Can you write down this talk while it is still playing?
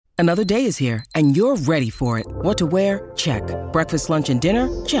Another day is here, and you're ready for it. What to wear? Check. Breakfast, lunch, and dinner?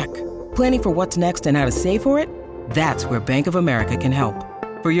 Check. Planning for what's next and how to save for it? That's where Bank of America can help.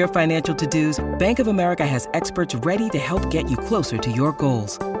 For your financial to-dos, Bank of America has experts ready to help get you closer to your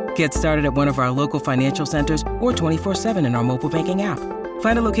goals. Get started at one of our local financial centers or 24/7 in our mobile banking app.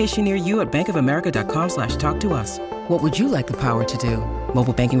 Find a location near you at bankofamerica.com/talktous. What would you like the power to do?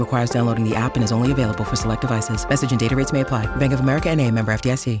 Mobile banking requires downloading the app and is only available for select devices. Message and data rates may apply. Bank of America N.A., member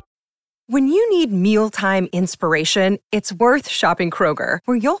FDIC. When you need mealtime inspiration, it's worth shopping Kroger,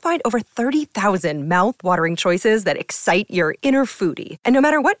 where you'll find over 30,000 mouth-watering choices that excite your inner foodie. And no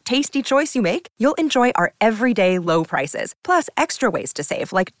matter what tasty choice you make, you'll enjoy our everyday low prices, plus extra ways to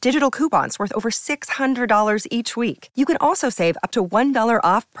save, like digital coupons worth over $600 each week. You can also save up to $1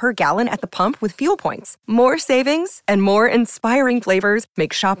 off per gallon at the pump with fuel points. More savings and more inspiring flavors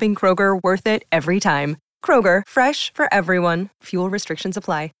make shopping Kroger worth it every time. Kroger, fresh for everyone. Fuel restrictions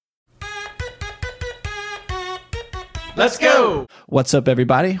apply. Let's go! What's up,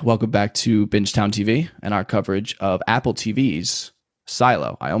 everybody? Welcome back to Bingetown TV and our coverage of Apple TV's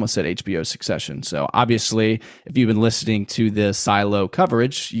Silo. I almost said HBO's Succession. So obviously, if you've been listening to the Silo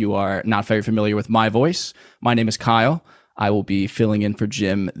coverage, you are not very familiar with my voice. My name is Kyle. I will be filling in for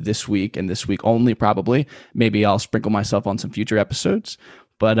Jim this week and this week only, probably. Maybe I'll sprinkle myself on some future episodes.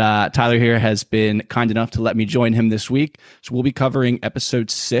 But Tyler here has been kind enough to let me join him this week. So we'll be covering episode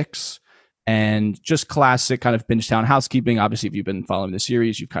 6. And just classic kind of Bingetown housekeeping. Obviously, if you've been following the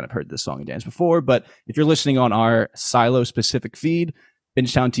series, you've kind of heard this song and dance before. But if you're listening on our Silo-specific feed,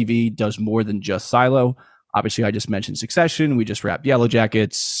 Bingetown TV does more than just Silo. Obviously, I just mentioned Succession. We just wrapped Yellow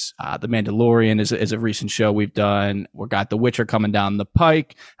Jackets. The Mandalorian is a recent show we've done. We've got The Witcher coming down the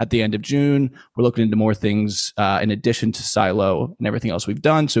pike at the end of June. We're looking into more things in addition to Silo and everything else we've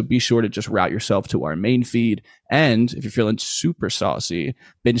done. So be sure to just route yourself to our main feed. And if you're feeling super saucy,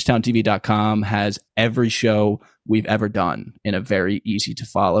 BingetownTV.com has every show we've ever done in a very easy to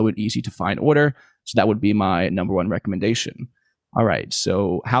follow and easy to find order. So that would be my number one recommendation. All right.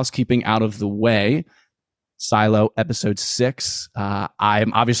 So housekeeping out of the way. Silo episode 6.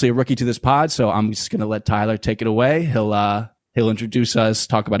 I'm obviously a rookie to this pod, so I'm just going to let Tyler take it away. He'll introduce us,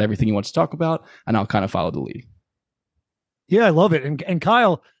 talk about everything he wants to talk about, and I'll kind of follow the lead. Yeah, I love it. And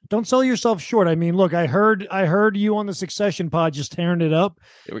Kyle, don't sell yourself short. I mean, look, I heard you on the Succession pod just tearing it up.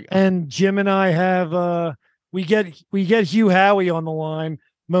 Here we go. And Jim and I have we get Hugh Howey on the line.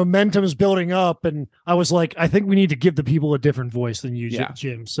 Momentum's building up, and I was like, I think we need to give the people a different voice than you,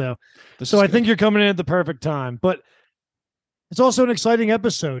 Jim. So I think you're coming in at the perfect time. But it's also an exciting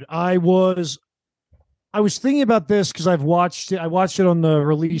episode. I was thinking about this because I watched it on the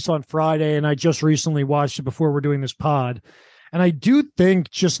release on Friday, and I just recently watched it before we're doing this pod. And I do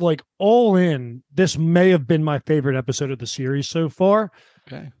think, just like all in, this may have been my favorite episode of the series so far.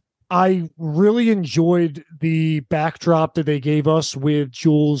 Okay. I really enjoyed the backdrop that they gave us with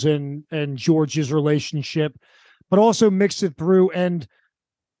Jules and George's relationship, but also mixed it through. And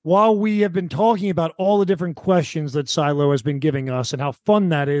while we have been talking about all the different questions that Silo has been giving us and how fun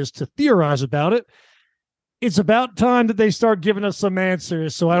that is to theorize about it, it's about time that they start giving us some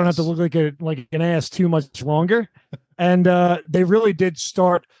answers so I don't have to look like an ass too much longer. And they really did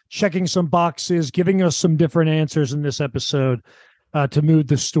start checking some boxes, giving us some different answers in this episode. To move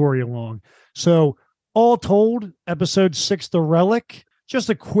the story along. So all told, episode 6, The Relic, just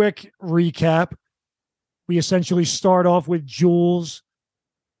a quick recap. We essentially start off with Jules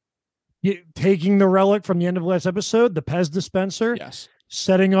taking the relic from the end of last episode, the Pez dispenser,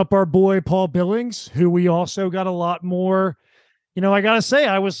 setting up our boy Paul Billings, who we also got a lot more. You know, I gotta say,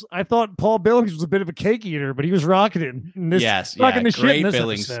 I thought Paul Billings was a bit of a cake eater, but he was rocking it in this. Rocking the shit in this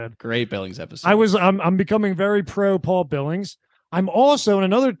episode. Great Billings episode. I'm becoming very pro Paul Billings. I'm also, in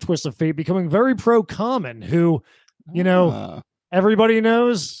another twist of fate, becoming very pro Common, who, you know, everybody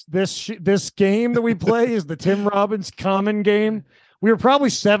knows this game that we play is the Tim Robbins Common game. We were probably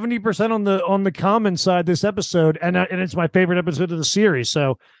 70% on the Common side this episode, and it's my favorite episode of the series.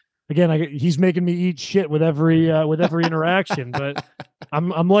 So, again, he's making me eat shit with every interaction, but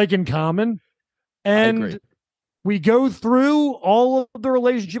I'm liking Common, and we go through all of the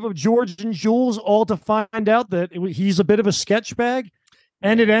relationship of George and Jules, all to find out that he's a bit of a sketch bag.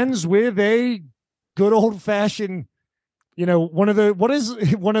 And it ends with a good old fashioned, you know, one of the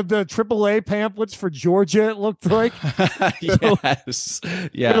AAA pamphlets for Georgia, it looked like. Yes.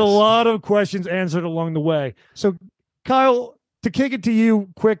 Get a lot of questions answered along the way. So, Kyle, to kick it to you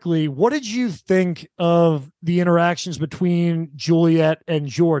quickly, what did you think of the interactions between Juliet and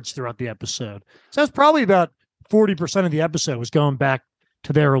George throughout the episode? So that's probably about 40% of the episode was going back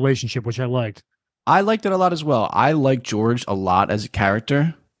to their relationship, which I liked. I liked it a lot as well. I like George a lot as a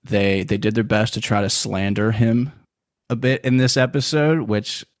character. they did their best to try to slander him a bit in this episode,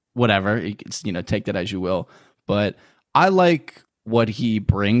 which whatever, take that as you will. But I like what he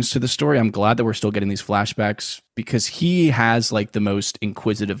brings to the story. I'm glad that we're still getting these flashbacks because he has like the most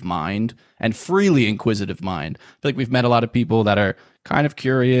inquisitive mind and freely inquisitive mind. I feel like we've met a lot of people that are kind of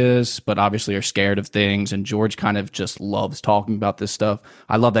curious, but obviously are scared of things. And George kind of just loves talking about this stuff.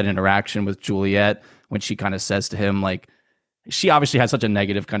 I love that interaction with Juliet when she kind of says to him, like, she obviously has such a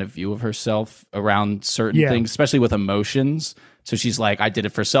negative kind of view of herself around certain things, especially with emotions. So she's like, I did it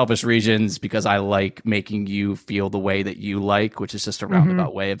for selfish reasons because I like making you feel the way that you like, which is just a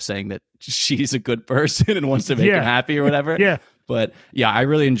roundabout way of saying that she's a good person and wants to make him happy or whatever. But yeah, I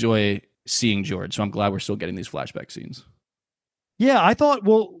really enjoy seeing George. So I'm glad we're still getting these flashback scenes. Yeah, I thought,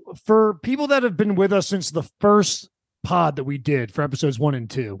 well, for people that have been with us since the first pod that we did for episodes 1 and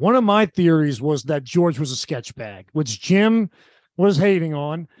 2, one of my theories was that George was a sketch bag, which Jim was hating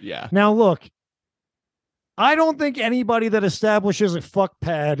on. Yeah. Now, look, I don't think anybody that establishes a fuck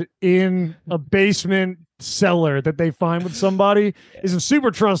pad in a basement cellar that they find with somebody is a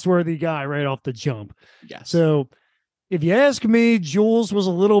super trustworthy guy right off the jump. Yes. So if you ask me, Jules was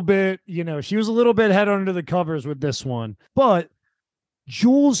a little bit, she was a little bit head under the covers with this one. But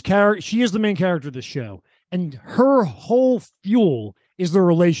Jules' character, she is the main character of the show. And her whole fuel is the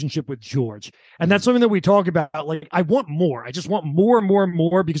relationship with George. And that's something that we talk about. Like, I want more. I just want more and more and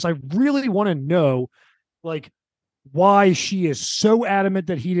more because I really want to know, like, why she is so adamant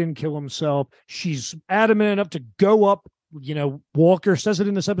that he didn't kill himself. She's adamant enough to go up. Walker says it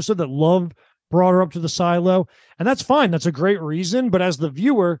in this episode that love brought her up to the silo. And that's fine. That's a great reason. But as the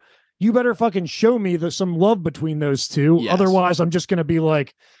viewer, you better fucking show me some love between those two. Yes. Otherwise, I'm just going to be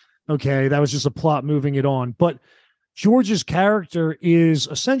like, okay, that was just a plot moving it on. But George's character is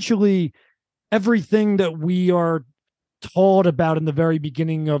essentially everything that we are taught about in the very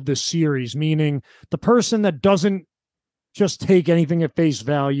beginning of the series, meaning the person that doesn't just take anything at face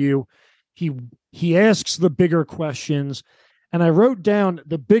value. He asks the bigger questions. And I wrote down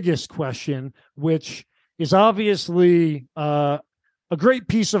the biggest question, which is obviously a great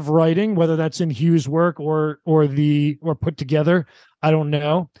piece of writing, whether that's in Hugh's work or put together. I don't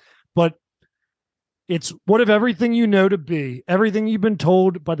know. But it's, what if everything you know to be, everything you've been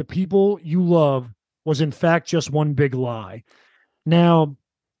told by the people you love was in fact just one big lie? Now,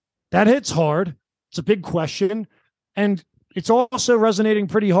 that hits hard. It's a big question. And it's also resonating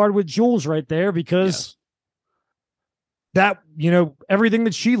pretty hard with Jules right there because that, everything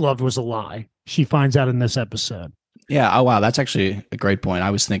that she loved was a lie. She finds out in this episode. Yeah. Oh, wow. That's actually a great point.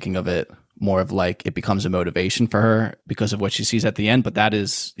 I was thinking of it more of like it becomes a motivation for her because of what she sees at the end. But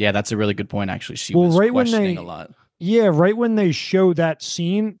that's a really good point, actually. She was questioning a lot. Yeah, right when they show that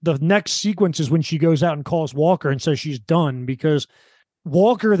scene, the next sequence is when she goes out and calls Walker and says she's done, because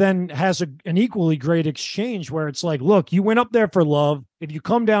Walker then has an equally great exchange where it's like, look, you went up there for love. If you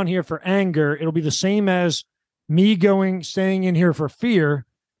come down here for anger, it'll be the same as me staying in here for fear.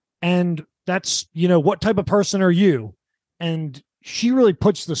 And that's, what type of person are you? And she really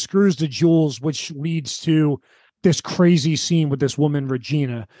puts the screws to Jules, which leads to this crazy scene with this woman,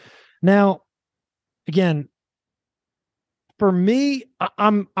 Regina. Now, again, for me,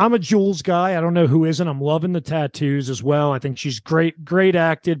 I'm a Jules guy. I don't know who isn't. I'm loving the tattoos as well. I think she's great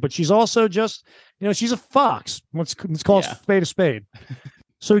acted, but she's also just, she's a fox. Let's call a spade a spade.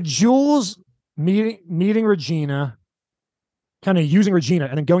 So Jules meeting Regina, kind of using Regina,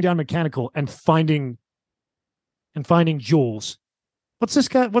 and then going down mechanical and finding Jules. What's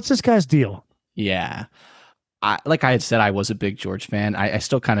this guy's deal? Yeah. Like I had said, I was a big George fan. I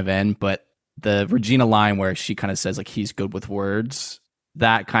still kind of am, but the Regina line where she kind of says like he's good with words,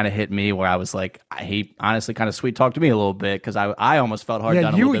 that kind of hit me where I was like, he honestly kind of sweet talked to me a little bit because I almost felt hard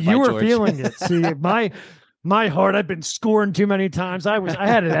done a little bit by George. You were feeling it. See, my heart, I've been scorned too many times. I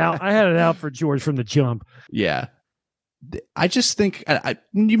had it out. I had it out for George from the jump. Yeah. I just think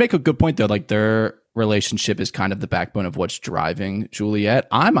you make a good point though. Like their relationship is kind of the backbone of what's driving Juliet.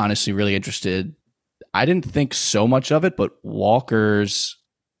 I'm honestly really interested. I didn't think so much of it, but Walker's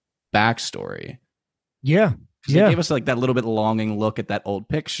backstory. Yeah. They gave us like that little bit longing look at that old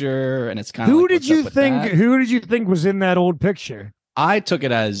picture, and it's kind of who did you think was in that old picture? I took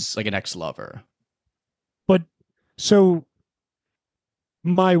it as like an ex-lover. But so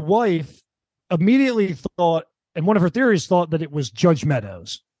my wife immediately thought, and one of her theories thought that it was Judge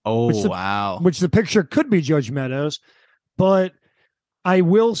Meadows. Oh, wow. Which the picture could be Judge Meadows. But I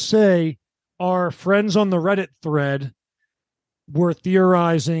will say our friends on the Reddit thread were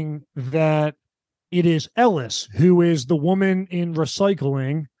theorizing that it is Ellis, who is the woman in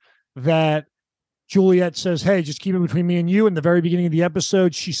recycling that Juliet says, hey, just keep it between me and you. In the very beginning of the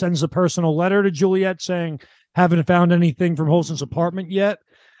episode, she sends a personal letter to Juliet saying, haven't found anything from Holston's apartment yet.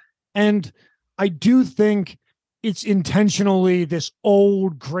 And I do think it's intentionally this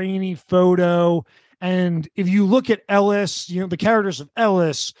old grainy photo. And if you look at Ellis, the characters of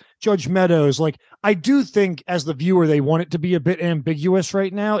Ellis, Judge Meadows, like, I do think as the viewer, they want it to be a bit ambiguous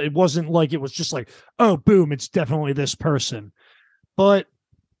right now. It wasn't like it was just like, oh, boom, it's definitely this person. But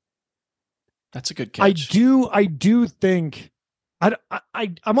that's a good catch. I do think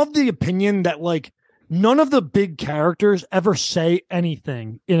I'm of the opinion that, like, none of the big characters ever say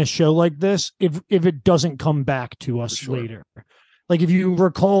anything in a show like this if it doesn't come back to us later. Like, if you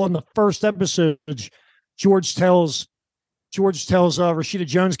recall in the first episode, George tells Rashida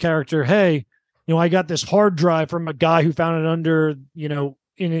Jones' character, hey, I got this hard drive from a guy who found it under,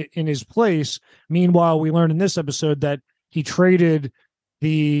 in his place. Meanwhile, we learned in this episode that he traded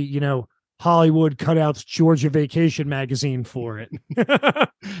the, Hollywood cutouts Georgia Vacation magazine for it.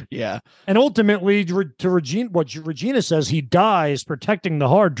 Yeah. And ultimately, to Regina, what Regina says, he dies protecting the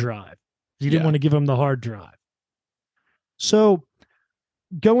hard drive. He didn't want to give him the hard drive. So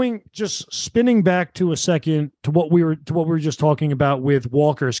just spinning back to a second to what we were just talking about with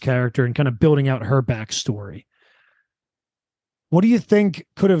Walker's character and kind of building out her backstory. What do you think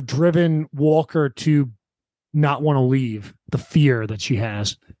could have driven Walker to not want to leave? The fear that she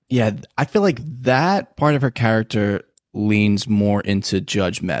has. Yeah, I feel like that part of her character leans more into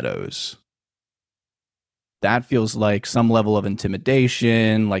Judge Meadows. That feels like some level of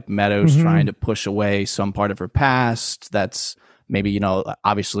intimidation, like Meadows trying to push away some part of her past. That's maybe,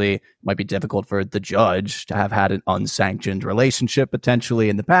 obviously might be difficult for the judge to have had an unsanctioned relationship potentially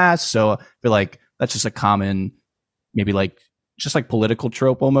in the past. So I feel like that's just a common, maybe like just like political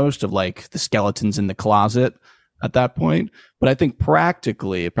trope almost of like the skeletons in the closet at that point. But I think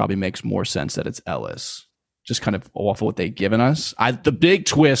practically it probably makes more sense that it's Ellis, just kind of off of what they've given us. The big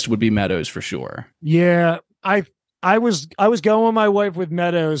twist would be Meadows for sure. Yeah, I was going with my wife with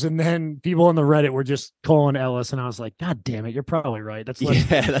Meadows, and then people on the Reddit were just calling Ellis, and I was like, God damn it, you're probably right.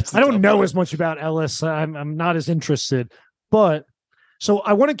 I don't know as much about Ellis. I'm not as interested. But so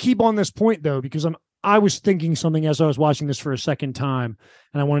I want to keep on this point though, because I was thinking something as I was watching this for a second time,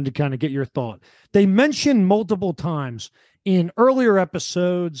 and I wanted to kind of get your thought. They mentioned multiple times in earlier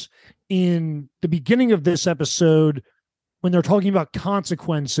episodes, in the beginning of this episode, when they're talking about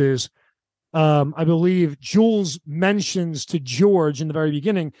consequences. I believe Jules mentions to George in the very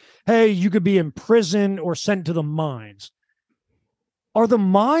beginning, hey, you could be in prison or sent to the mines. Are the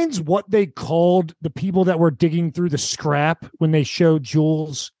mines what they called the people that were digging through the scrap when they showed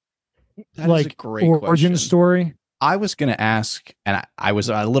Jules' origin story? I was going to ask, and I was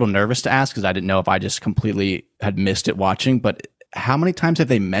a little nervous to ask because I didn't know if I just completely had missed it watching, but how many times have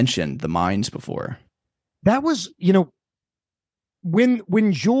they mentioned the mines before? That was,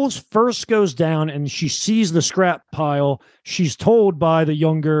 when Jules first goes down and she sees the scrap pile, she's told by the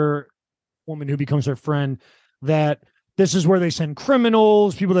younger woman who becomes her friend that this is where they send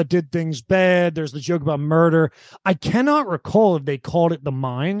criminals, people that did things bad. There's the joke about murder. I cannot recall if they called it the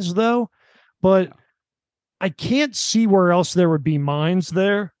mines, though, but I can't see where else there would be mines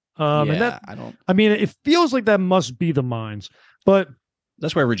there. I mean, it feels like that must be the mines, but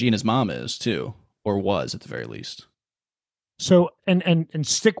that's where Regina's mom is too, or was at the very least. So, and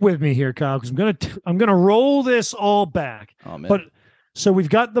stick with me here, Kyle, because I'm gonna roll this all back. Oh man! But so we've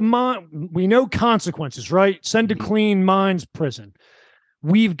got we know consequences, right? Send to clean mines, prison.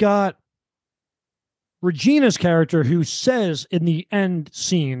 We've got Regina's character who says in the end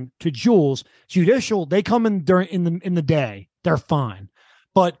scene to Jules, judicial, they come in in the day, they're fine.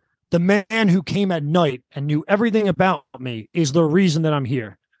 But the man who came at night and knew everything about me is the reason that I'm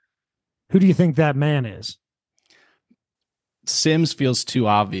here. Who do you think that man is? Sims feels too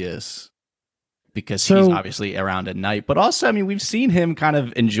obvious because he's obviously around at night, but also, I mean, we've seen him kind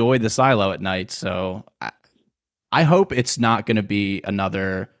of enjoy the silo at night. So I hope it's not going to be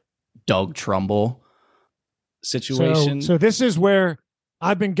another Doug Trumbull situation. So this is where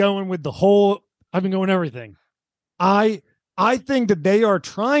I've been going with everything. I think that they are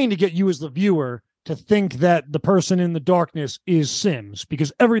trying to get you as the viewer to think that the person in the darkness is Sims,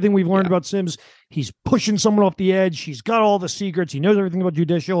 because everything we've learned about Sims, he's pushing someone off the edge. He's got all the secrets. He knows everything about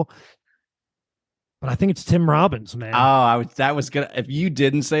judicial. But I think it's Tim Robbins, man. Oh, if you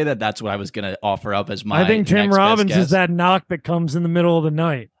didn't say that, that's what I was gonna offer up as my. I think Tim Robbins is that knock that comes in the middle of the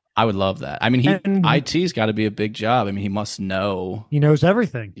night. I would love that. I mean, IT's got to be a big job. I mean, he must know. He knows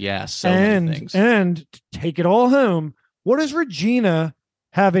everything. Yeah, many things. And to take it all home, what does Regina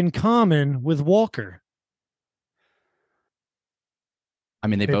have in common with Walker? I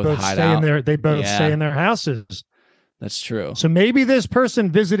mean, they They both hide stay out. in their they both Yeah. stay in their houses. That's true. So maybe this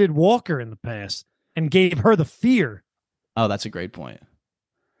person visited Walker in the past and gave her the fear. Oh, that's a great point.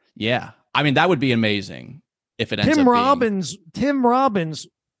 Yeah. I mean, that would be amazing if it ends up Tim Robbins,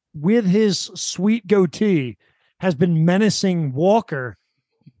 with his sweet goatee, has been menacing Walker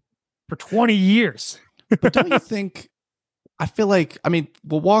for 20 years. But don't you think, I feel like, I mean,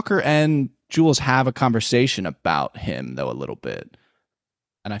 well, Walker and Jules have a conversation about him, though, a little bit.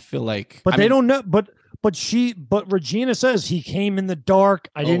 And I feel like. But they don't know. But Regina says he came in the dark.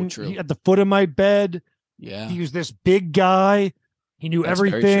 True. At the foot of my bed. Yeah. He was this big guy. He knew That's very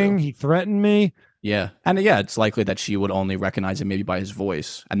everything. true. He threatened me. Yeah. And yeah, it's likely that she would only recognize him maybe by his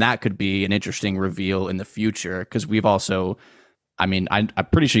voice. And that could be an interesting reveal in the future. Because we've also, I mean, I'm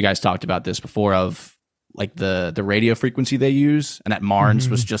pretty sure you guys talked about this before of like the radio frequency they use, and that Marnes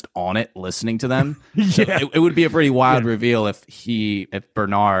was just on it listening to them. So it would be a pretty wild reveal if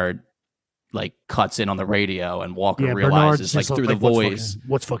Bernard like cuts in on the radio and Walker realizes like through the voice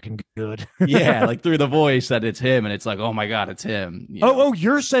what's fucking good. Yeah, like through the voice that it's him, and it's like, oh my god, it's him.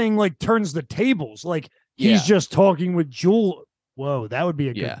 You're saying like turns the tables, like he's just talking with Jewel. Whoa, that would be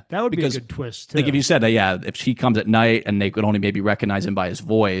a good a good twist too. Like if you said that, if he comes at night and they could only maybe recognize him by his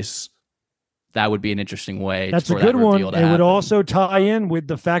voice, that would be an interesting way. That's a good one. It would also tie in with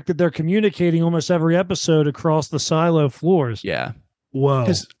the fact that they're communicating almost every episode across the silo floors. Yeah. Whoa.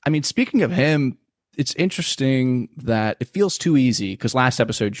 Because, I mean, speaking of him, it's interesting that it feels too easy because last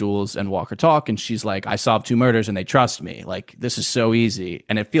episode, Jules and Walker talk and she's like, I solved 2 murders and they trust me. Like, this is so easy.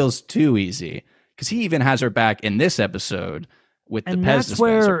 And it feels too easy because he even has her back in this episode with the Pez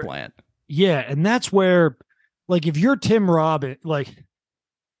dispenser plant. Yeah. And that's where, like, if you're Tim Robbins, like,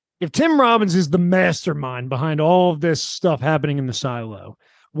 if Tim Robbins is the mastermind behind all of this stuff happening in the silo,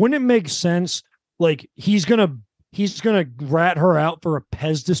 wouldn't it make sense? Like, he's gonna rat her out for a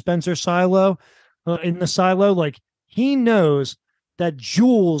Pez dispenser silo in the silo. Like, he knows that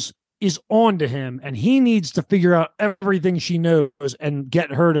Jules is on to him and he needs to figure out everything she knows and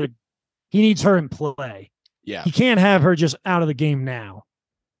get her to, he needs her in play. Yeah. He can't have her just out of the game now.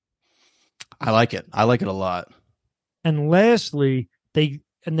 I like it. I like it a lot. And lastly,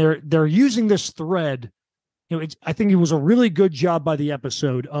 they're using this thread. You know, I think it was a really good job by the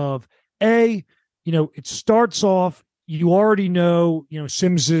episode of it starts off, you already know,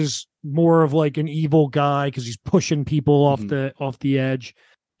 Sims is more of like an evil guy because he's pushing people off the edge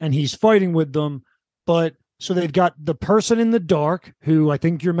and he's fighting with them. But so they've got the person in the dark who I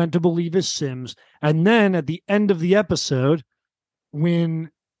think you're meant to believe is Sims. And then at the end of the episode,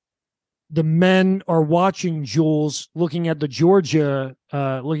 when the men are watching Jules looking at the Georgia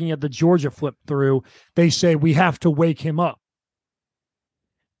flip through, they say, we have to wake him up.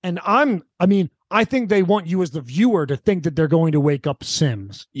 And I think they want you as the viewer to think that they're going to wake up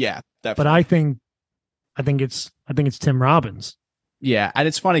Sims. Yeah, definitely. But I think it's Tim Robbins. Yeah, and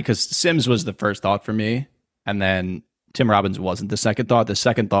it's funny because Sims was the first thought for me, and then Tim Robbins wasn't the second thought. The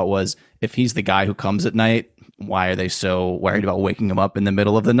second thought was, if he's the guy who comes at night, why are they so worried about waking him up in the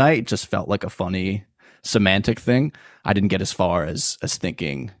middle of the night? It just felt like a funny semantic thing. I didn't get as far as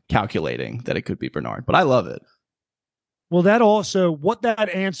calculating that it could be Bernard, but I love it. Well, that also, what that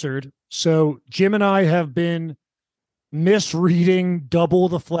answered, so Jim and I have been misreading double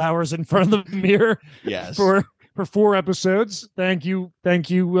the flowers in front of the mirror for 4 episodes. Thank you,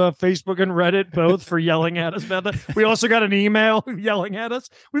 Facebook and Reddit both for yelling at us about that. We also got an email yelling at us.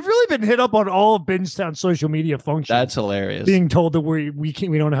 We've really been hit up on all of Bingetown social media functions. That's hilarious. Being told that we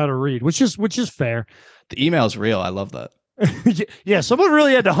don't know how to read, which is fair. The email's real. I love that. Yeah, someone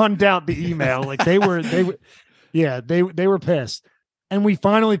really had to hunt out the email. Like they were pissed. And we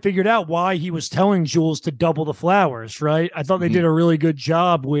finally figured out why he was telling Jules to double the flowers, right? I thought they did a really good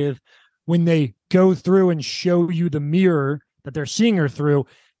job with when they go through and show you the mirror that they're seeing her through,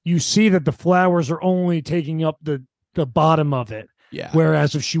 you see that the flowers are only taking up the bottom of it. Yeah.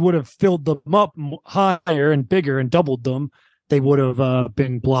 Whereas if she would have filled them up higher and bigger and doubled them, they would have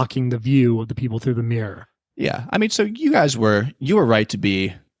been blocking the view of the people through the mirror. Yeah. I mean, so you were right to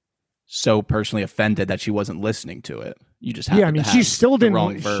be so personally offended that she wasn't listening to it. You just she still didn't.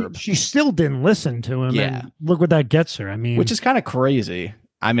 Wrong verb. She still didn't listen to him. Yeah. And look what that gets her. I mean, which is kind of crazy.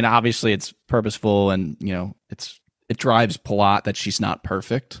 I mean, obviously it's purposeful, and it drives plot that she's not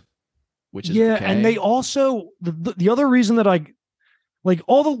perfect, which is okay. And they also the other reason that I like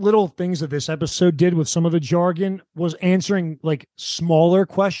all the little things that this episode did with some of the jargon was answering like smaller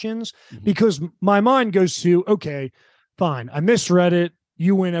questions, because my mind goes to, okay, fine, I misread it.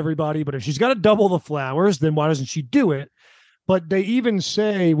 You win, everybody. But if she's got to double the flowers, then why doesn't she do it? But they even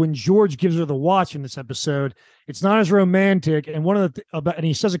say when George gives her the watch in this episode, it's not as romantic. And one of the and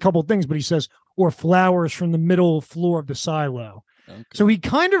he says a couple things, but he says, or flowers from the middle floor of the silo. Okay. So he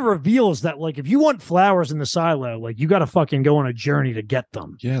kind of reveals that, like, if you want flowers in the silo, like, you got to fucking go on a journey to get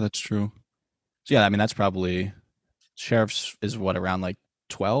them. Yeah, that's true. So yeah, I mean, that's probably Sheriff's is what, around like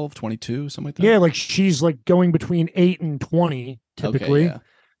 12, 22, something like that? Yeah, like she's like going between 8 and 20 typically. Okay, yeah.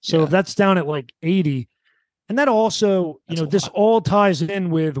 So if that's down at like 80. And that also, this all ties in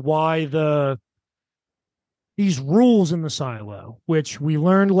with why these rules in the silo, which we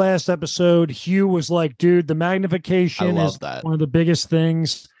learned last episode. Hugh was like, dude, the magnification is one of the biggest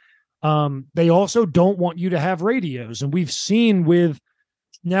things. They also don't want you to have radios. And we've seen with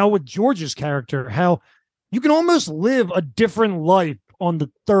George's character, how you can almost live a different life on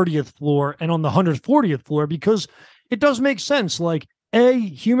the 30th floor and on the 140th floor, because it does make sense. Like,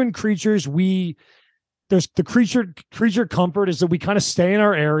 human creatures, there's the creature comfort is that we kind of stay in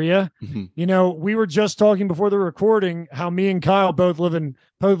our area. Mm-hmm. We were just talking before the recording how me and Kyle both live in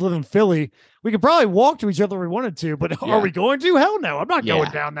Philly. We could probably walk to each other if we wanted to, but are we going to? Hell no, I'm not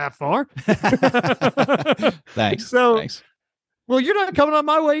going down that far. Thanks. Thanks. Well, you're not coming on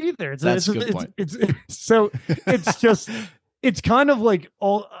my way either. That's a good point. It's just, it's kind of like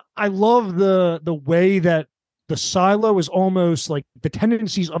I love the way that the silo is almost like the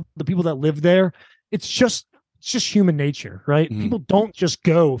tendencies of the people that live there. It's just human nature, right? Mm-hmm. People don't just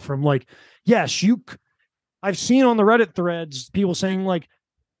go from like, yes, I've seen on the Reddit threads, people saying like,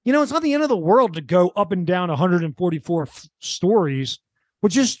 it's not the end of the world to go up and down 144 stories,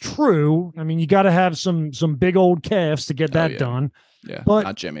 which is true. I mean, you got to have some big old calves to get that done. Yeah. But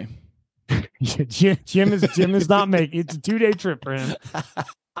not Jimmy. Jim is not making, it's a 2-day trip for him.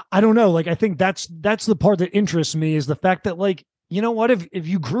 I don't know. Like, I think that's the part that interests me, is the fact that, like, you know what, if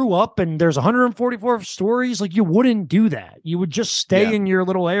you grew up and there's 144 stories, like, you wouldn't do that. You would just stay in your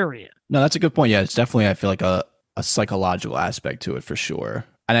little area. No, that's a good point. Yeah, it's definitely, I feel like a psychological aspect to it for sure.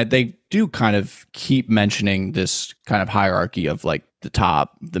 And they do kind of keep mentioning this kind of hierarchy of like the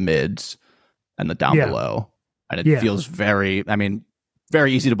top, the mids, and the down below. And it feels very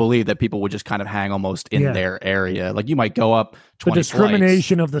easy to believe that people would just kind of hang almost in their area. Like, you might go up 20 the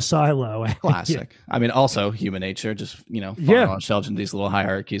discrimination flights. Of the silo. Classic. I mean, also human nature, just, falling on shelves in these little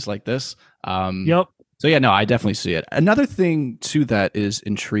hierarchies like this. Yep. So yeah, no, I definitely see it. Another thing too that is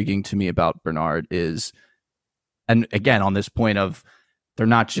intriguing to me about Bernard is, and again, on this point of, they're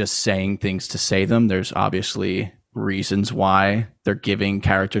not just saying things to say them. There's obviously reasons why they're giving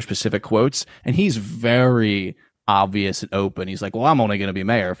character specific quotes, and he's very obvious and open. He's like, well, I'm only going to be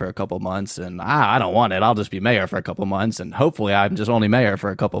mayor for a couple months, and I don't want it. I'll just be mayor for a couple months, and hopefully I'm just only mayor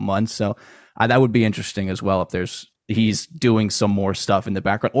for a couple months. So that would be interesting as well, if he's doing some more stuff in the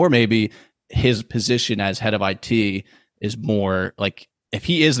background, or maybe his position as head of IT is more like, if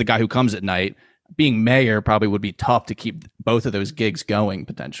he is the guy who comes at night, being mayor probably would be tough to keep both of those gigs going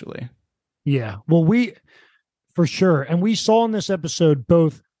potentially. Yeah, well, for sure. And we saw in this episode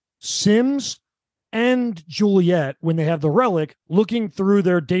both Sims and Juliet, when they have the relic, looking through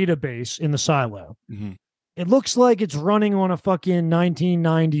their database in the silo. Mm-hmm. It looks like it's running on a fucking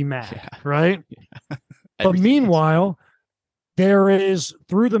 1990 Mac, right? Yeah. But meanwhile, there is,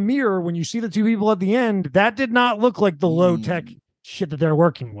 through the mirror, when you see the two people at the end, that did not look like the low-tech shit that they're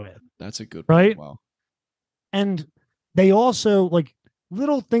working with. That's a good right? Wow. And they also, like,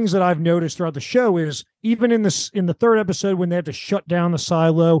 little things that I've noticed throughout the show is, even in the third episode, when they have to shut down the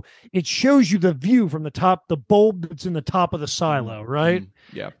silo, it shows you the view from the top, the bulb that's in the top of the silo, right?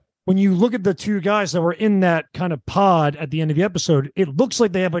 Yeah. When you look at the two guys that were in that kind of pod at the end of the episode, it looks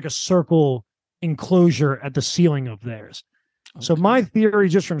like they have like a circle enclosure at the ceiling of theirs. Okay. So my theory,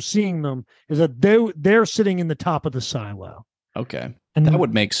 just from seeing them, is that they're sitting in the top of the silo. Okay. And that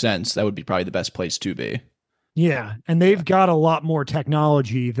would make sense. That would be probably the best place to be. Yeah. And they've got a lot more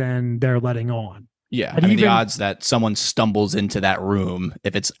technology than they're letting on. Yeah. I mean, the odds that someone stumbles into that room,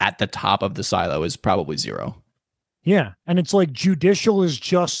 if it's at the top of the silo, is probably 0. Yeah. And it's like Judicial are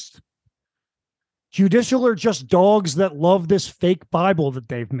just dogs that love this fake Bible that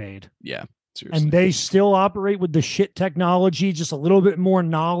they've made. Yeah. Seriously. And they still operate with the shit technology, just a little bit more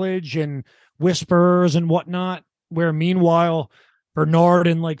knowledge and whispers and whatnot. Where meanwhile, Bernard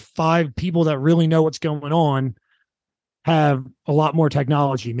and like 5 people that really know what's going on have a lot more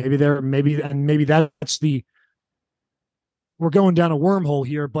technology. Maybe that's we're going down a wormhole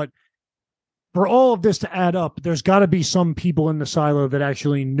here, but for all of this to add up, there's got to be some people in the silo that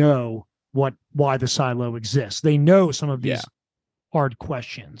actually know why the silo exists. They know some of these hard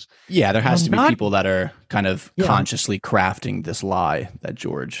questions. Yeah, there has to be people that are kind of consciously crafting this lie that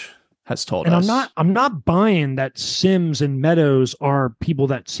George has told and us. I'm not buying that Sims and Meadows are people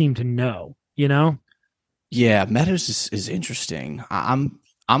that seem to know, you know? Yeah, Meadows is interesting. I'm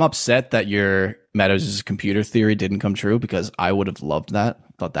upset that your Meadows' computer theory didn't come true because I would have loved that.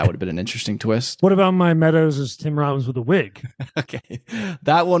 Thought that would have been an interesting twist. What about my Meadows as Tim Robbins with a wig? Okay,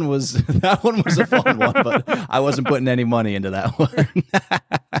 that one was a fun one, but I wasn't putting any money into that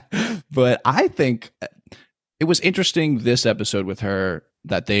one. But I think it was interesting this episode with her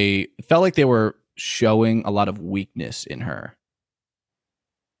that they felt like they were showing a lot of weakness in her,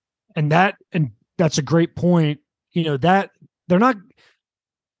 and that's a great point. You know, that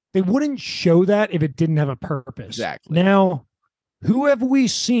they wouldn't show that if it didn't have a purpose. Exactly. Now, who have we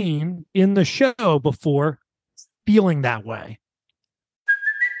seen in the show before feeling that way?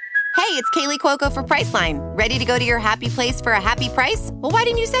 Hey, it's Kaylee Cuoco for Priceline. Ready to go to your happy place for a happy price? Well, why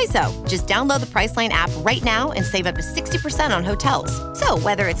didn't you say so? Just download the Priceline app right now and save up to 60% on hotels. So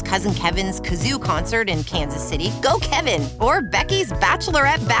whether it's Cousin Kevin's Kazoo Concert in Kansas City, go Kevin, or Becky's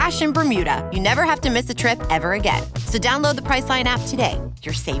Bachelorette Bash in Bermuda, you never have to miss a trip ever again. So download the Priceline app today.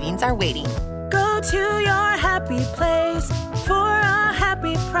 Your savings are waiting. Go to your happy place for a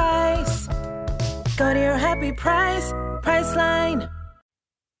happy price. Go to your happy price, Priceline.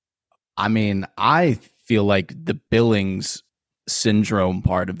 I mean, I feel like the Billings syndrome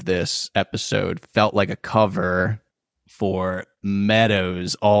part of this episode felt like a cover for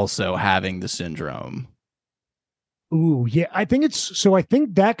Meadows also having the syndrome. Ooh, yeah. I think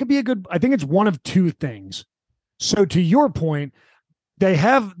that could be I think it's one of two things. So to your point, they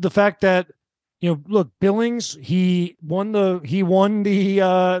have the fact that, you know, look, Billings, he won the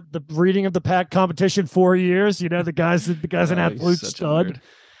reading of the pack competition 4 years. You know, the guy's an absolute stud.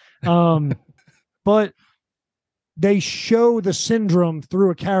 But they show the syndrome through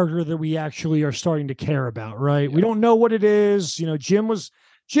a character that we actually are starting to care about, right? Yeah. We don't know what it is. You know, Jim was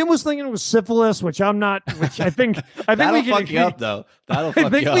thinking it was syphilis, which I'm not. Which I think That'll we can fuck you up though. That'll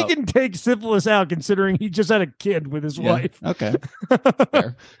fuck you up. we can take syphilis out, considering he just had a kid with his wife. Okay.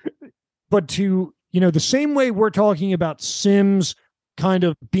 Fair. But to, you know, the same way we're talking about Sims kind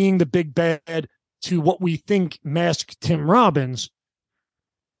of being the big bad to what we think masked Tim Robbins.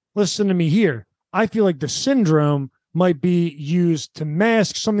 Listen to me here. I feel like the syndrome might be used to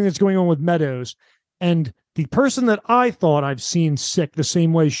mask something that's going on with Meadows. And the person that I thought I've seen sick the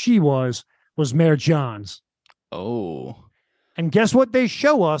same way she was Mare Johns. Oh. And guess what they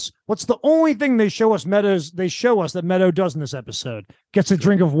show us? What's the only thing they show us Meadows? They show us that Meadow does in this episode. Gets a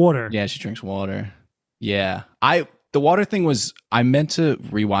drink of water. Yeah, she drinks water. Yeah. The water thing was, I meant to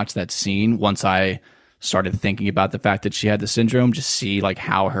rewatch that scene once I started thinking about the fact that she had the syndrome, just see like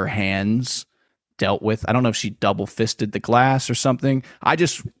how her hands dealt with. I don't know if she double fisted the glass or something. I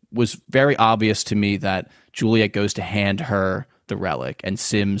just was very obvious to me that Juliet goes to hand her the relic and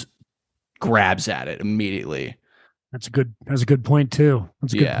Sims grabs at it immediately. That's a good point too.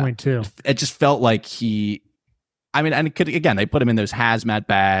 It just felt like and it could, again, they put him in those hazmat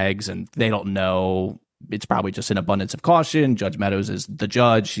bags and they don't know. It's probably just an abundance of caution. Judge Meadows is the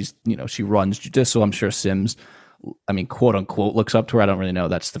judge. She runs judicial. I'm sure Sims, quote unquote, looks up to her. I don't really know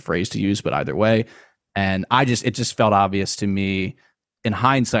that's the phrase to use, but either way. And it just felt obvious to me in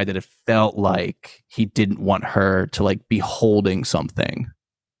hindsight that it felt like he didn't want her to like be holding something.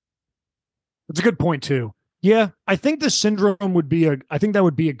 That's a good point too. Yeah, I think the syndrome would be a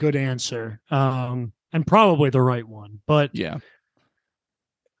good answer. And probably the right one. But yeah.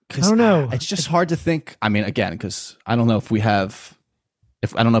 I don't know. It's just hard to think. I mean, again, because I don't know if we have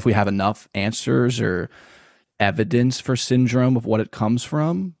enough answers or evidence for syndrome of what it comes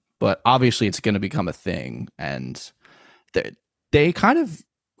from. But obviously, it's going to become a thing. And they kind of,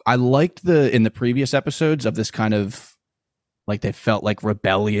 I liked in the previous episodes of this kind of like they felt like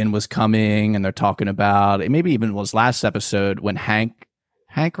rebellion was coming, and they're talking about it. Maybe even was last episode when Hank,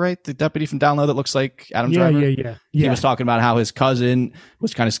 right? The deputy from down low that looks like Adam Driver. Yeah. He was talking about how his cousin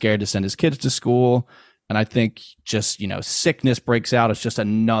was kind of scared to send his kids to school. And I think just, sickness breaks out. It's just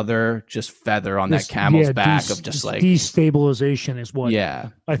another feather on that camel's back of just like destabilization is what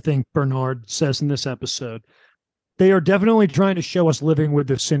I think Bernard says in this episode. They are definitely trying to show us living with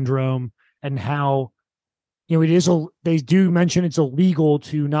the syndrome and how, they do mention it's illegal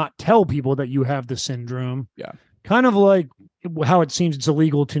to not tell people that you have the syndrome. Yeah. Kind of like how it seems it's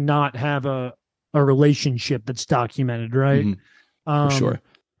illegal to not have a relationship that's documented, right? Mm-hmm. For sure.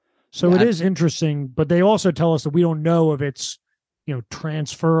 So it is interesting, but they also tell us that we don't know if it's,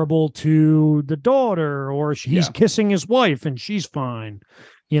 transferable to the daughter or he's kissing his wife and she's fine,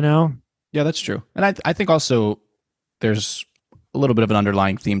 Yeah, that's true. And I think also there's a little bit of an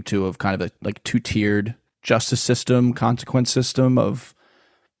underlying theme too of kind of a like two-tiered justice system, consequence system of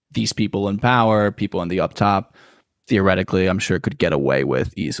these people in power, people in the up top, theoretically, I'm sure could get away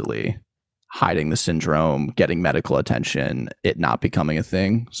with easily hiding the syndrome, getting medical attention, it not becoming a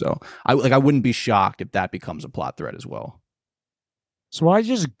thing. So I wouldn't be shocked if that becomes a plot thread as well. So I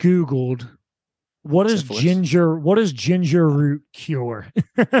just Googled what is ginger root cure?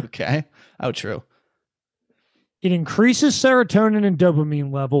 Okay. Oh, true. It increases serotonin and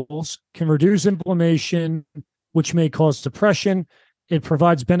dopamine levels, can reduce inflammation, which may cause depression. It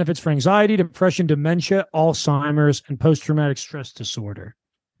provides benefits for anxiety, depression, dementia, Alzheimer's, and post-traumatic stress disorder.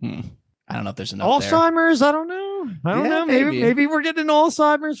 I don't know if there's enough Alzheimer's, there. I don't know. I don't know. Maybe we're getting an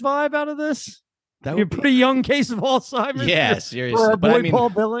Alzheimer's vibe out of this. That would be a pretty young case of Alzheimer's. Yeah, seriously. For our boy Paul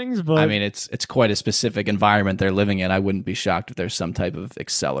Billings. But I mean, it's quite a specific environment they're living in. I wouldn't be shocked if there's some type of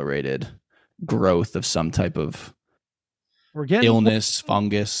accelerated growth of some type of illness,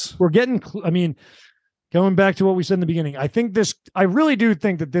 fungus. Going back to what we said in the beginning, I really do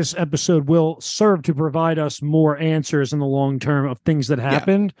think that this episode will serve to provide us more answers in the long term of things that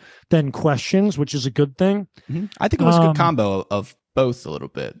happened than questions, which is a good thing. Mm-hmm. I think it was a good combo of both a little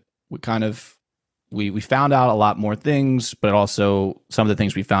bit. We found out a lot more things, but also some of the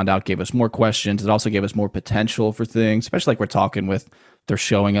things we found out gave us more questions. It also gave us more potential for things, especially like we're talking with, they're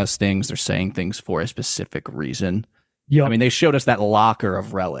showing us things, they're saying things for a specific reason. Yep. I mean, they showed us that locker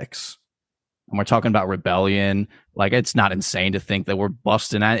of relics. And we're talking about rebellion. Like, it's not insane to think that we're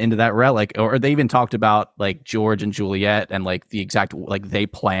busting into that relic. Or they even talked about like George and Juliet and like the exact, like they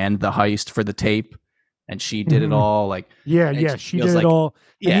planned the heist for the tape and she did it all. Like, she did it all.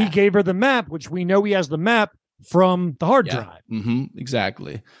 And he gave her the map, which we know he has the map from the hard drive. Mm-hmm,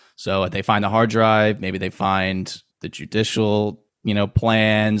 exactly. So they find the hard drive. Maybe they find the judicial,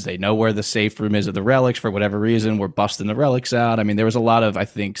 plans. They know where the safe room is of the relics for whatever reason. We're busting the relics out. I mean, there was a lot of, I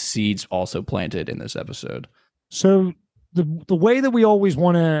think, seeds also planted in this episode. So the way that we always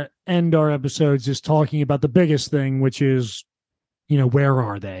want to end our episodes is talking about the biggest thing, which is, where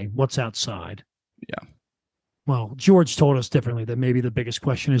are they? What's outside? Yeah. Well, George told us differently that maybe the biggest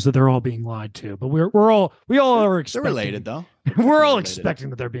question is that they're all being lied to, but we all are expecting. They're related though. We're all expecting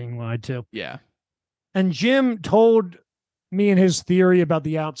that they're being lied to. Yeah. And Jim told me and his theory about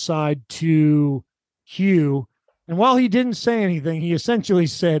the outside to Hugh. And while he didn't say anything, he essentially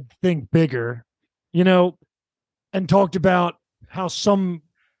said, think bigger, and talked about how some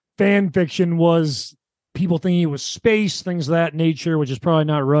fan fiction was people thinking it was space, things of that nature, which is probably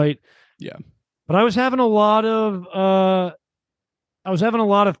not right. Yeah. But I was having a lot of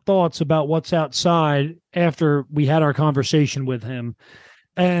thoughts about what's outside after we had our conversation with him.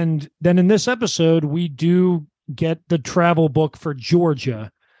 And then in this episode, we do get the travel book for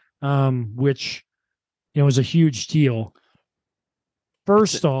Georgia, which, is a huge deal.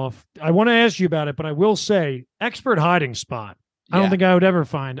 First off, I want to ask you about it, but I will say expert hiding spot. I don't think I would ever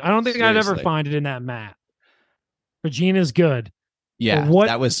find. I don't think I'd ever find it in that map. Regina's good. Yeah,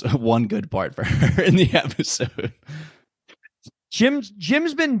 that was one good part for her in the episode.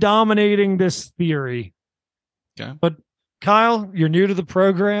 Jim's been dominating this theory. Okay. But Kyle, you're new to the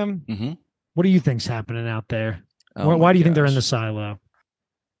program. Mm-hmm. What do you think's happening out there? Why do you think they're in the silo?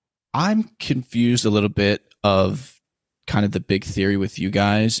 I'm confused a little bit of kind of the big theory with you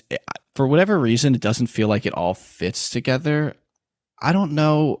guys. For whatever reason, it doesn't feel like it all fits together. I don't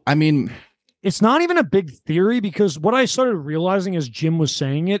know. I mean, it's not even a big theory because what I started realizing as Jim was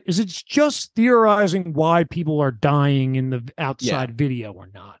saying it is it's just theorizing why people are dying in the outside video or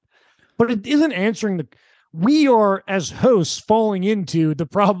not. But it isn't answering we are as hosts falling into the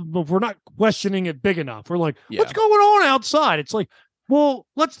problem of we're not questioning it big enough. We're like, what's going on outside? It's like, well,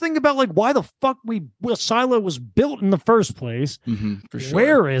 let's think about like why the fuck Silo was built in the first place. Mm-hmm, for sure.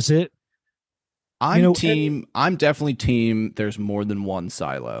 Where is it? I'm definitely team. There's more than one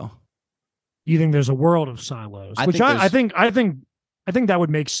silo. You think there's a world of silos, I think that would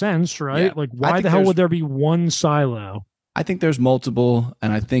make sense, right? Yeah, like, why the hell would there be one silo? I think there's multiple,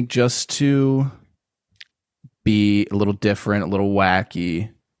 and I think just to be a little different, a little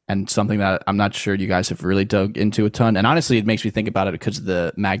wacky, and something that I'm not sure you guys have really dug into a ton. And honestly, it makes me think about it because of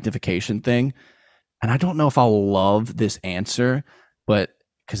the magnification thing. And I don't know if I'll love this answer, but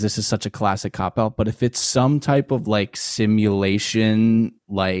because this is such a classic cop-out, but if it's some type of like simulation,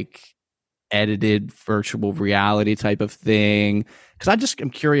 like edited virtual reality type of thing, because I'm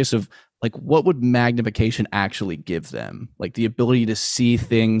curious of like what would magnification actually give them, like the ability to see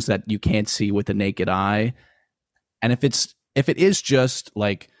things that you can't see with the naked eye. And if it is just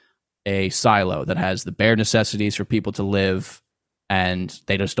like a silo that has the bare necessities for people to live, and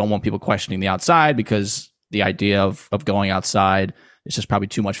they just don't want people questioning the outside because the idea of going outside is just probably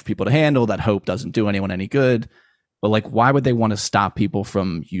too much for people to handle, that hope doesn't do anyone any good, But like, why would they want to stop people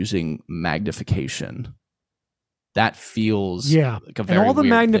from using magnification? That feels like a very and all the weird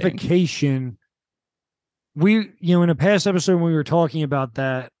magnification. thing. In a past episode when we were talking about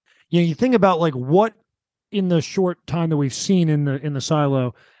that, you think about like what in the short time that we've seen in the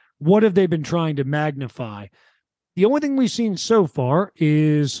silo, what have they been trying to magnify? The only thing we've seen so far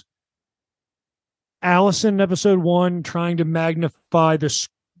is Allison in episode 1 trying to magnify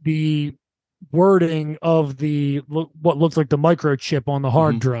the wording of what looks like the microchip on the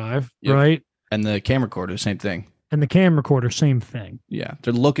hard drive, right? And the camera recorder, same thing. And the camera recorder, same thing. Yeah,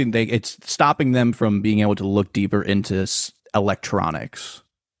 they're looking. It's stopping them from being able to look deeper into electronics.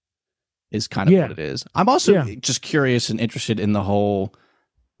 Is kind of what it is. I'm also just curious and interested in the whole.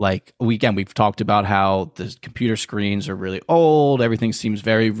 Like we've talked about how the computer screens are really old. Everything seems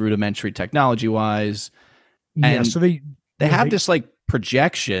very rudimentary technology wise. And so they have this like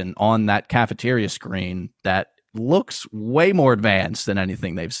projection on that cafeteria screen that looks way more advanced than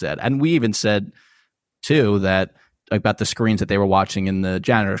anything they've said. And we even said too that about the screens that they were watching in the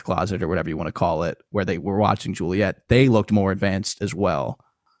janitor's closet or whatever you want to call it, where they were watching Juliet, they looked more advanced as well.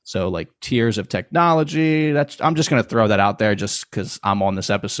 So like tiers of technology, I'm just going to throw that out there just because I'm on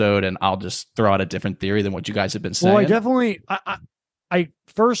this episode and I'll just throw out a different theory than what you guys have been saying. Well, I definitely, I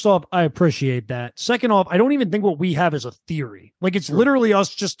first off, I appreciate that. Second off, I don't even think what we have is a theory. Like it's literally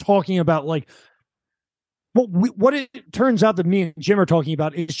us just talking about like what it turns out that me and Jim are talking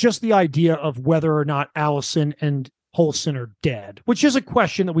about is just the idea of whether or not Allison and Holston are dead, which is a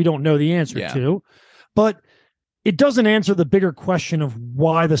question that we don't know the answer to, but it doesn't answer the bigger question of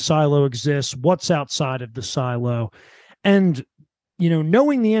why the silo exists, what's outside of the silo. And,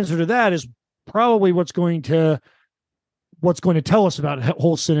 knowing the answer to that is probably what's going to tell us about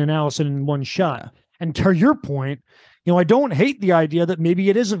Holston and Allison in one shot. And to your point, I don't hate the idea that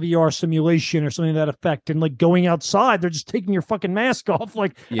maybe it is a VR simulation or something to that effect. And like going outside, they're just taking your fucking mask off,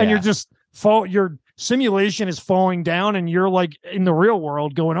 and you're just your simulation is falling down and you're like in the real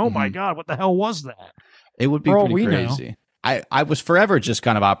world going, oh my God, what the hell was that? It would be pretty crazy. I was forever just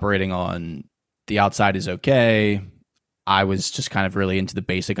kind of operating on the outside is okay. I was just kind of really into the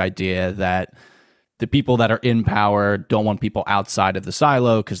basic idea that the people that are in power don't want people outside of the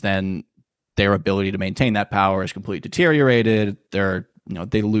silo because then their ability to maintain that power is completely deteriorated.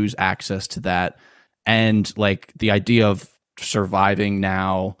 They lose access to that. And like the idea of surviving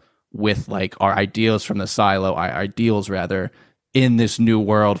now with like our ideals from the silo, our ideals rather, in this new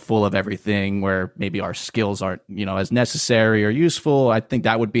world full of everything where maybe our skills aren't, as necessary or useful. I think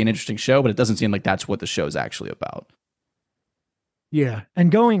that would be an interesting show, but it doesn't seem like that's what the show's actually about. Yeah.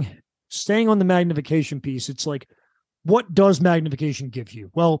 And staying on the magnification piece, it's like, what does magnification give you?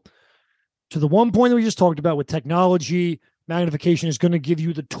 Well, to the one point that we just talked about with technology, magnification is going to give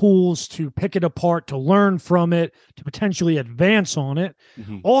you the tools to pick it apart, to learn from it, to potentially advance on it.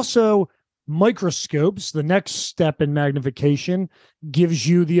 Mm-hmm. Also, microscopes, the next step in magnification, gives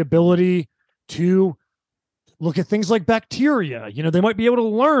you the ability to look at things like bacteria. They might be able to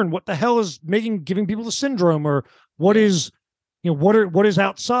learn what the hell is giving people the syndrome, or what is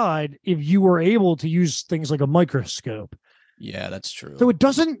outside if you were able to use things like a microscope. Yeah, that's true. So it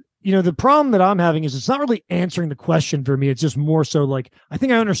doesn't, the problem that I'm having is it's not really answering the question for me. It's just more so like, I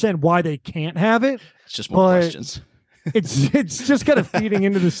think I understand why they can't have it. It's just more questions. It's just kind of feeding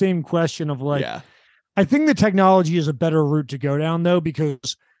into the same question of like, I think the technology is a better route to go down though,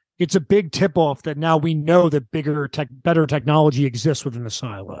 because it's a big tip off that now we know that better technology exists within the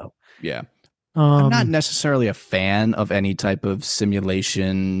silo. Yeah. I'm not necessarily a fan of any type of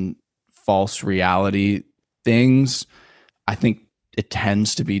simulation, false reality things. I think it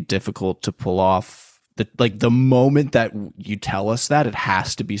tends to be difficult to pull off. The moment that you tell us that, it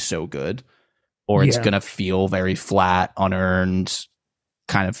has to be so good, or it's going to feel very flat, unearned,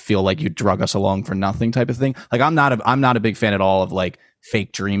 kind of feel like you drug us along for nothing type of thing. Like I'm not a big fan at all of like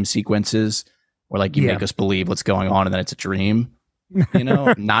fake dream sequences where like you make us believe what's going on and then it's a dream.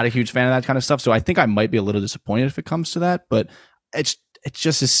 Not a huge fan of that kind of stuff. So I think I might be a little disappointed if it comes to that, but it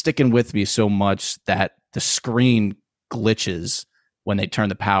just is sticking with me so much that the screen glitches when they turn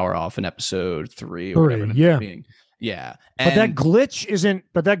the power off in episode 3 or whatever. Yeah. But that glitch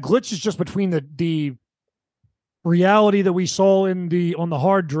is just between the reality that we saw on the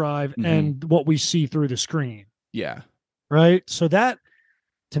hard drive and what we see through the screen. Yeah. Right. So that,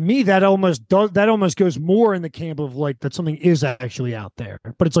 to me, that almost goes more in the camp of like that something is actually out there,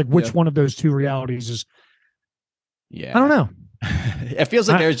 but it's like which one of those two realities is. Yeah, I don't know. It feels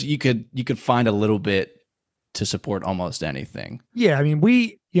like you could find a little bit to support almost anything. Yeah, I mean,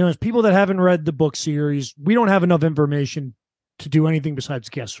 we as people that haven't read the book series, we don't have enough information to do anything besides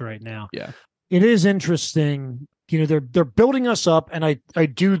guess right now. Yeah, it is interesting. They're building us up, and I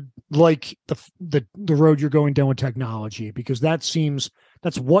do like the road you're going down with technology, because that's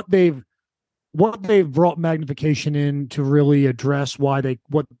what they've brought magnification in to really address why it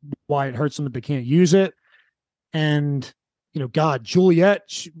hurts them that they can't use it. And God, Juliet,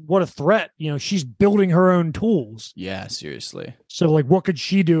 what a threat. She's building her own tools. Yeah, seriously. So like, what could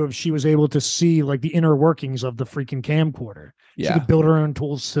she do if she was able to see like the inner workings of the freaking camcorder? Yeah. She could build her own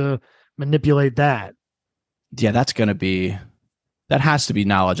tools to manipulate that. Yeah, that has to be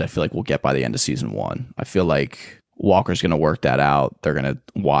knowledge I feel like we'll get by the end of season 1. I feel like Walker's going to work that out. They're going to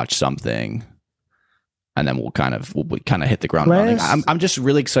watch something, and then we'll kind of hit the ground running. I'm just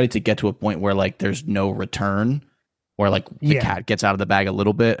really excited to get to a point where like there's no return, where like the cat gets out of the bag a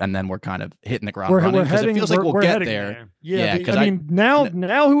little bit, and then we're kind of hitting the ground running, because it feels like we'll get there. Yeah, because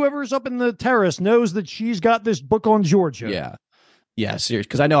now whoever's up in the terrace knows that she's got this book on Georgia. Yeah, seriously,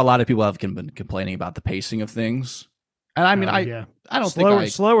 because I know a lot of people have been complaining about the pacing of things, and I mean, I don't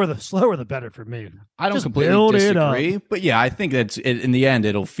think slower the better for me. I don't completely disagree, but yeah, I think that in the end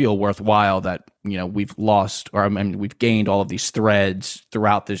it'll feel worthwhile that we've lost, or I mean, we've gained all of these threads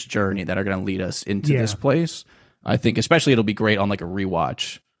throughout this journey that are going to lead us into this place. I think especially it'll be great on like a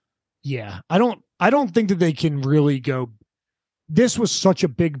rewatch. Yeah, I don't think that they can really go. This was such a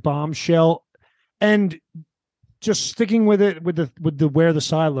big bombshell, and just sticking with it with the where the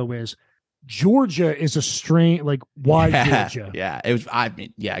silo is. Georgia is a strain, like why Georgia? Yeah, it was. I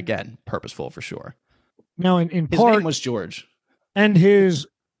mean, yeah, again, purposeful for sure. Now, in his part, name was George, and his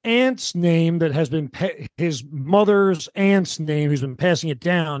aunt's name that has been his mother's aunt's name, who's been passing it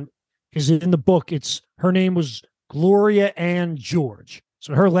down, is in the book. Her name was Gloria Ann George,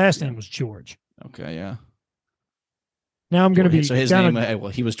 so her last name was George. Okay, yeah. Now I'm going to be so his name. Well,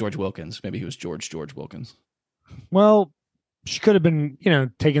 he was George Wilkins. Maybe he was George Wilkins. Well, she could have been,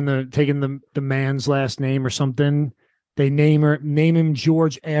 taking the man's last name or something. They name him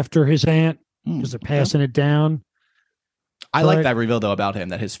George after his aunt because they're passing it down. I like that reveal though about him,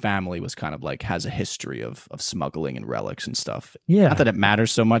 that his family was kind of like has a history of smuggling and relics and stuff. Yeah, not that it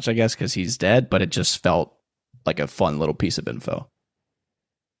matters so much, I guess, because he's dead, but it just felt like a fun little piece of info.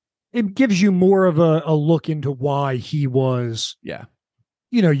 It gives you more of a look into why he was. Yeah.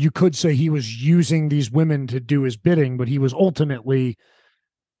 You could say he was using these women to do his bidding, but he was ultimately,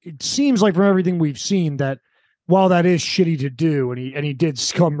 it seems like from everything we've seen, that while that is shitty to do, and he did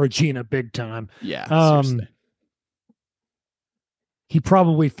scum Regina big time. Yeah. Seriously. He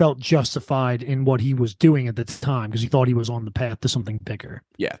probably felt justified in what he was doing at the time because he thought he was on the path to something bigger.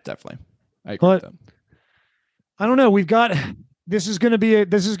 Yeah, definitely. I agree with that. I don't know. This is going to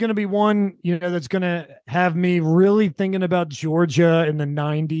be one, that's going to have me really thinking about Georgia in the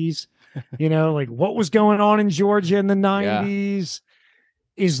 90s. Like what was going on in Georgia in the 90s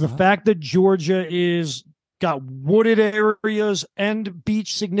is the fact that Georgia got wooded areas and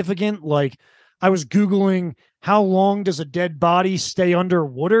beach significant. Like I was Googling how long does a dead body stay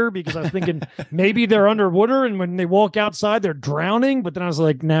underwater, because I was thinking maybe they're underwater and when they walk outside they're drowning, but then I was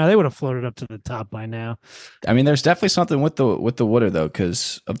like, nah, they would have floated up to the top by now. I mean, there's definitely something with the water though,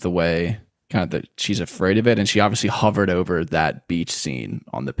 because of the way kind of that she's afraid of it, and she obviously hovered over that beach scene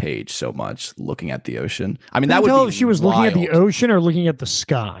on the page so much, looking at the ocean. I mean, that would be if she was wild. Looking at the ocean or looking at the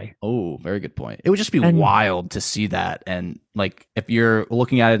sky. Oh, very good point. It would just be wild to see that, and like if you're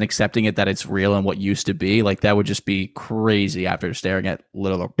looking at it and accepting it that it's real and what used to be, like that would just be crazy after staring at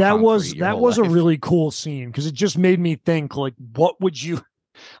little. That was a really cool scene because it just made me think, like, what would you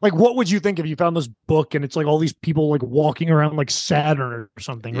think if you found this book and it's like all these people like walking around like Saturn or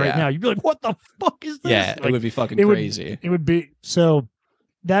something right now? You'd be like, what the fuck is this? Yeah, like, it would be fucking crazy. It would be so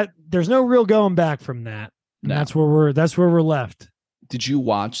that there's no real going back from that. No. That's where we're left. Did you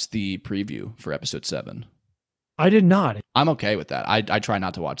watch the preview for episode 7? I did not. I'm okay with that. I try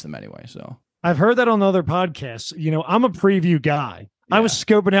not to watch them anyway. So I've heard that on other podcasts. I'm a preview guy. Yeah. I was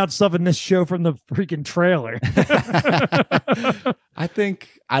scoping out stuff in this show from the freaking trailer. I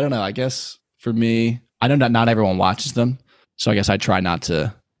don't know. I guess for me, I know not everyone watches them. So I guess I try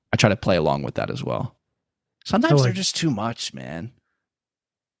to play along with that as well. Sometimes they're just too much, man.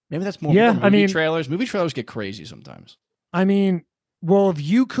 Maybe that's more movie trailers. Movie trailers get crazy sometimes. I mean, well, if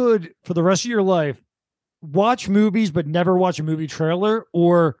you could, for the rest of your life, watch movies but never watch a movie trailer,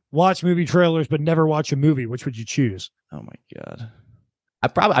 or watch movie trailers but never watch a movie, which would you choose? Oh my God.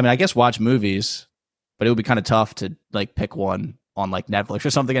 I guess watch movies, but it would be kind of tough to like pick one on like Netflix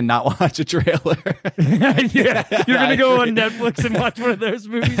or something and not watch a trailer. Yeah, you're gonna go on Netflix and watch one of those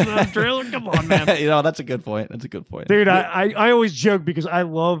movies without a trailer? Come on, man. That's a good point. Dude. I always joke because I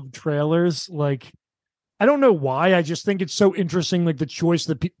love trailers. Like, I don't know why. I just think it's so interesting. Like the choice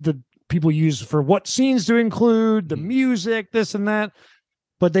that the people use for what scenes to include, the music, this and that.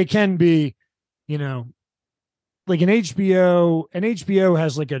 But they can be, you know, like an HBO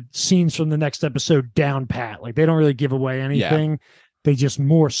has like a scenes from the next episode down pat. Like they don't really give away anything. They just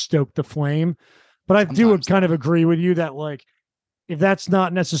more stoke the flame. But I do kind of agree with you that like if that's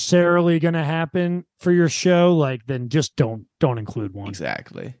not necessarily going to happen for your show, like then just don't include one.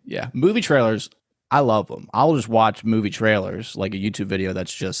 Exactly. Yeah. Movie trailers, I love them. I'll just watch movie trailers, like a YouTube video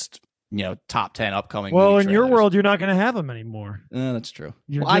that's just, you know, top 10 upcoming. Well, movie in trailers. your world, you're not going to have them anymore. That's true.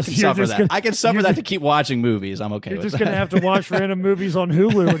 You're I just- can you're suffer just that. gonna- I can suffer you're that just- to keep watching movies. I'm okay You're with just that. going to have to watch random movies on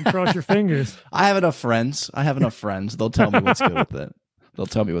Hulu and cross your fingers. I have enough friends. They'll tell me what's good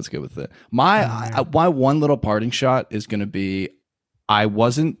with it. My one little parting shot is going to be, I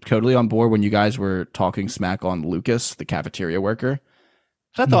wasn't totally on board when you guys were talking smack on Lucas, the cafeteria worker.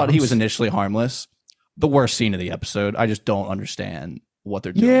 I thought he was initially harmless. The worst scene of the episode. I just don't understand what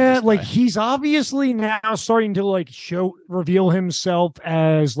they're doing. Yeah, with this like guy. he's obviously now starting to like reveal himself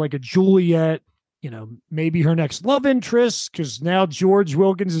as like a Juliet, you know, maybe her next love interest, because now George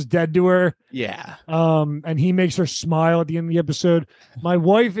Wilkins is dead to her. Yeah. And he makes her smile at the end of the episode. My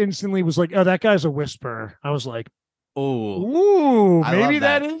wife instantly was like, "Oh, that guy's a whisperer." I was like, Oh, "Ooh, I maybe love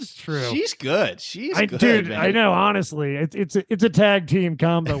that. that is true." she's good. She's good, dude, man. I know. Honestly, it's a tag team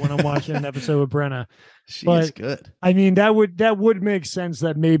combo when I'm watching an episode with Brenna. She's but- good. I mean, that would make sense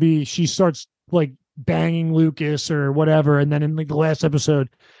that maybe she starts like banging Lucas or whatever, and then in like the last episode,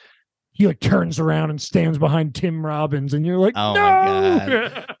 he like turns around and stands behind Tim Robbins, and you're like, Oh no! my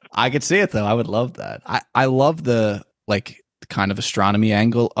God. I could see it though. I would love that. I love the like kind of astronomy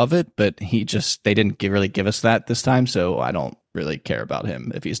angle of it, but they didn't really give us that this time, so I don't really care about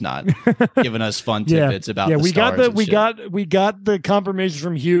him if he's not giving us fun tidbits about the we got stars and shit. we got the confirmation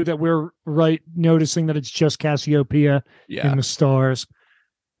from Hugh that we're right noticing that it's just Cassiopeia in the stars,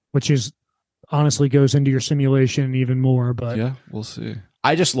 which is honestly goes into your simulation even more. But yeah, we'll see.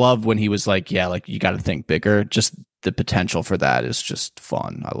 I just love when he was like, yeah, like you got to think bigger. Just the potential for that is just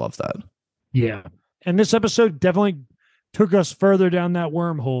fun. I love that. yeah, and this episode definitely took us further down that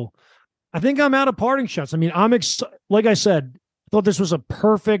wormhole. I think I'm out of parting shots. I mean, like I said, I thought this was a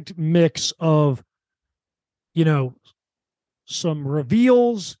perfect mix of, you know, some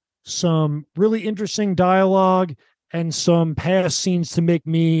reveals, some really interesting dialogue, and some past scenes to make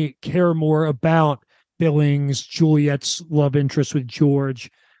me care more about Billings, Juliet's love interest with George.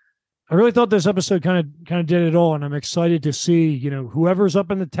 I really thought this episode kind of did it all, and I'm excited to see, you know, whoever's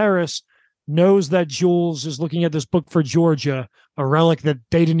up in the terrace knows that Jules is looking at this book for Georgia, a relic that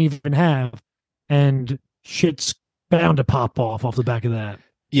they didn't even have, and shit's bound to pop off the back of that.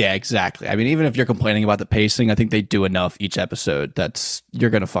 Yeah, exactly. I mean, even if you're complaining about the pacing, I think they do enough each episode that's you're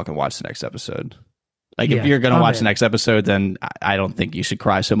going to fucking watch the next episode. Like, if you're going to watch the next episode, then I don't think you should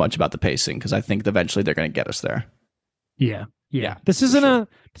cry so much about the pacing, because I think eventually they're going to get us there. Yeah. This isn't a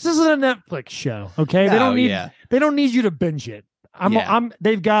Netflix show, okay? No, They don't need you to binge it.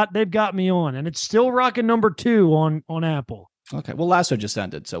 They've got me on, and it's still rocking number 2 on Apple. Okay. Well, Lasso just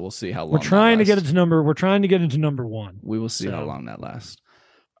ended, so we'll see how long. We're trying to get it. We're trying to get into number 1. We will see how long that lasts.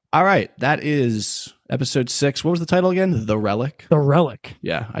 All right, that is episode 6. What was the title again? The Relic. The Relic.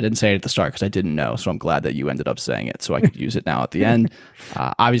 Yeah, I didn't say it at the start because I didn't know, so I'm glad that you ended up saying it, so I could use it now at the end.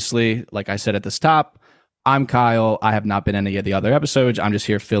 Obviously, like I said at the top, I'm Kyle. I have not been in any of the other episodes. I'm just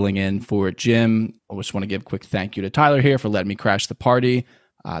here filling in for Jim. I just want to give a quick thank you to Tyler here for letting me crash the party.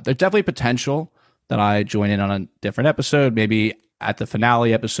 There's definitely potential that I join in on a different episode. Maybe at the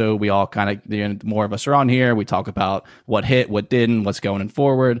finale episode, we all kind of, more of us are on here. We talk about what hit, what didn't, what's going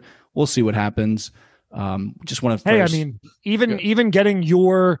forward. We'll see what happens. Just want to. Hey, I mean, even getting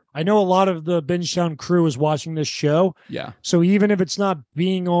I know a lot of the Bingetown crew is watching this show. Yeah. So even if it's not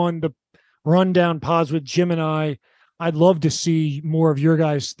being on the rundown pods with Jim and I'd love to see more of your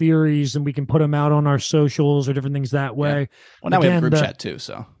guys' theories, and we can put them out on our socials or different things that way. Yeah. Well, now we have a group chat too,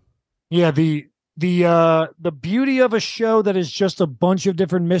 so. Yeah, the beauty of a show that is just a bunch of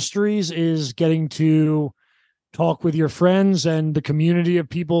different mysteries is getting to talk with your friends and the community of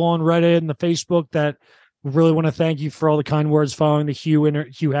people on Reddit and the Facebook that really want to thank you for all the kind words following the Hugh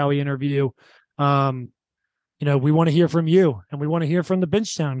Howey interview. We want to hear from you, and we want to hear from the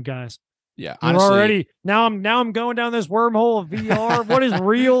Bingetown guys. Yeah, honestly, now I'm going down this wormhole of VR. What is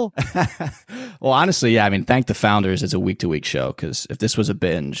real? Well, honestly, yeah. I mean, thank the founders. It's a week-to-week show, because if this was a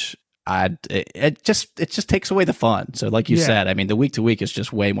binge, it just takes away the fun. So, like you said, I mean, the week-to-week is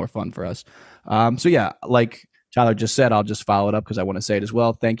just way more fun for us. So yeah, like Tyler just said, I'll just follow it up because I want to say it as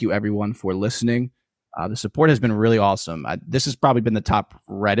well. Thank you everyone for listening. The support has been really awesome. This has probably been the top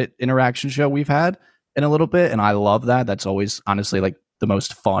Reddit interaction show we've had in a little bit, and I love that. That's always honestly like the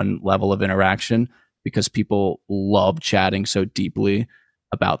most fun level of interaction because people love chatting so deeply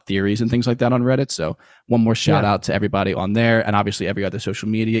about theories and things like that on Reddit. So one more shout out to everybody on there, and obviously every other social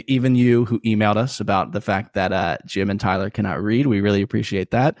media, even you who emailed us about the fact that Jim and Tyler cannot read. We really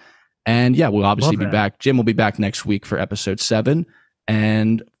appreciate that. And yeah, we'll obviously be back. Jim will be back next week for episode 7.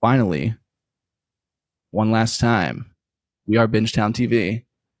 And finally, one last time, we are Bingetown TV,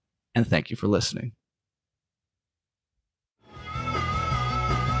 and thank you for listening.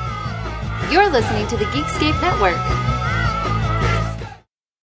 You're listening to the Geekscape Network.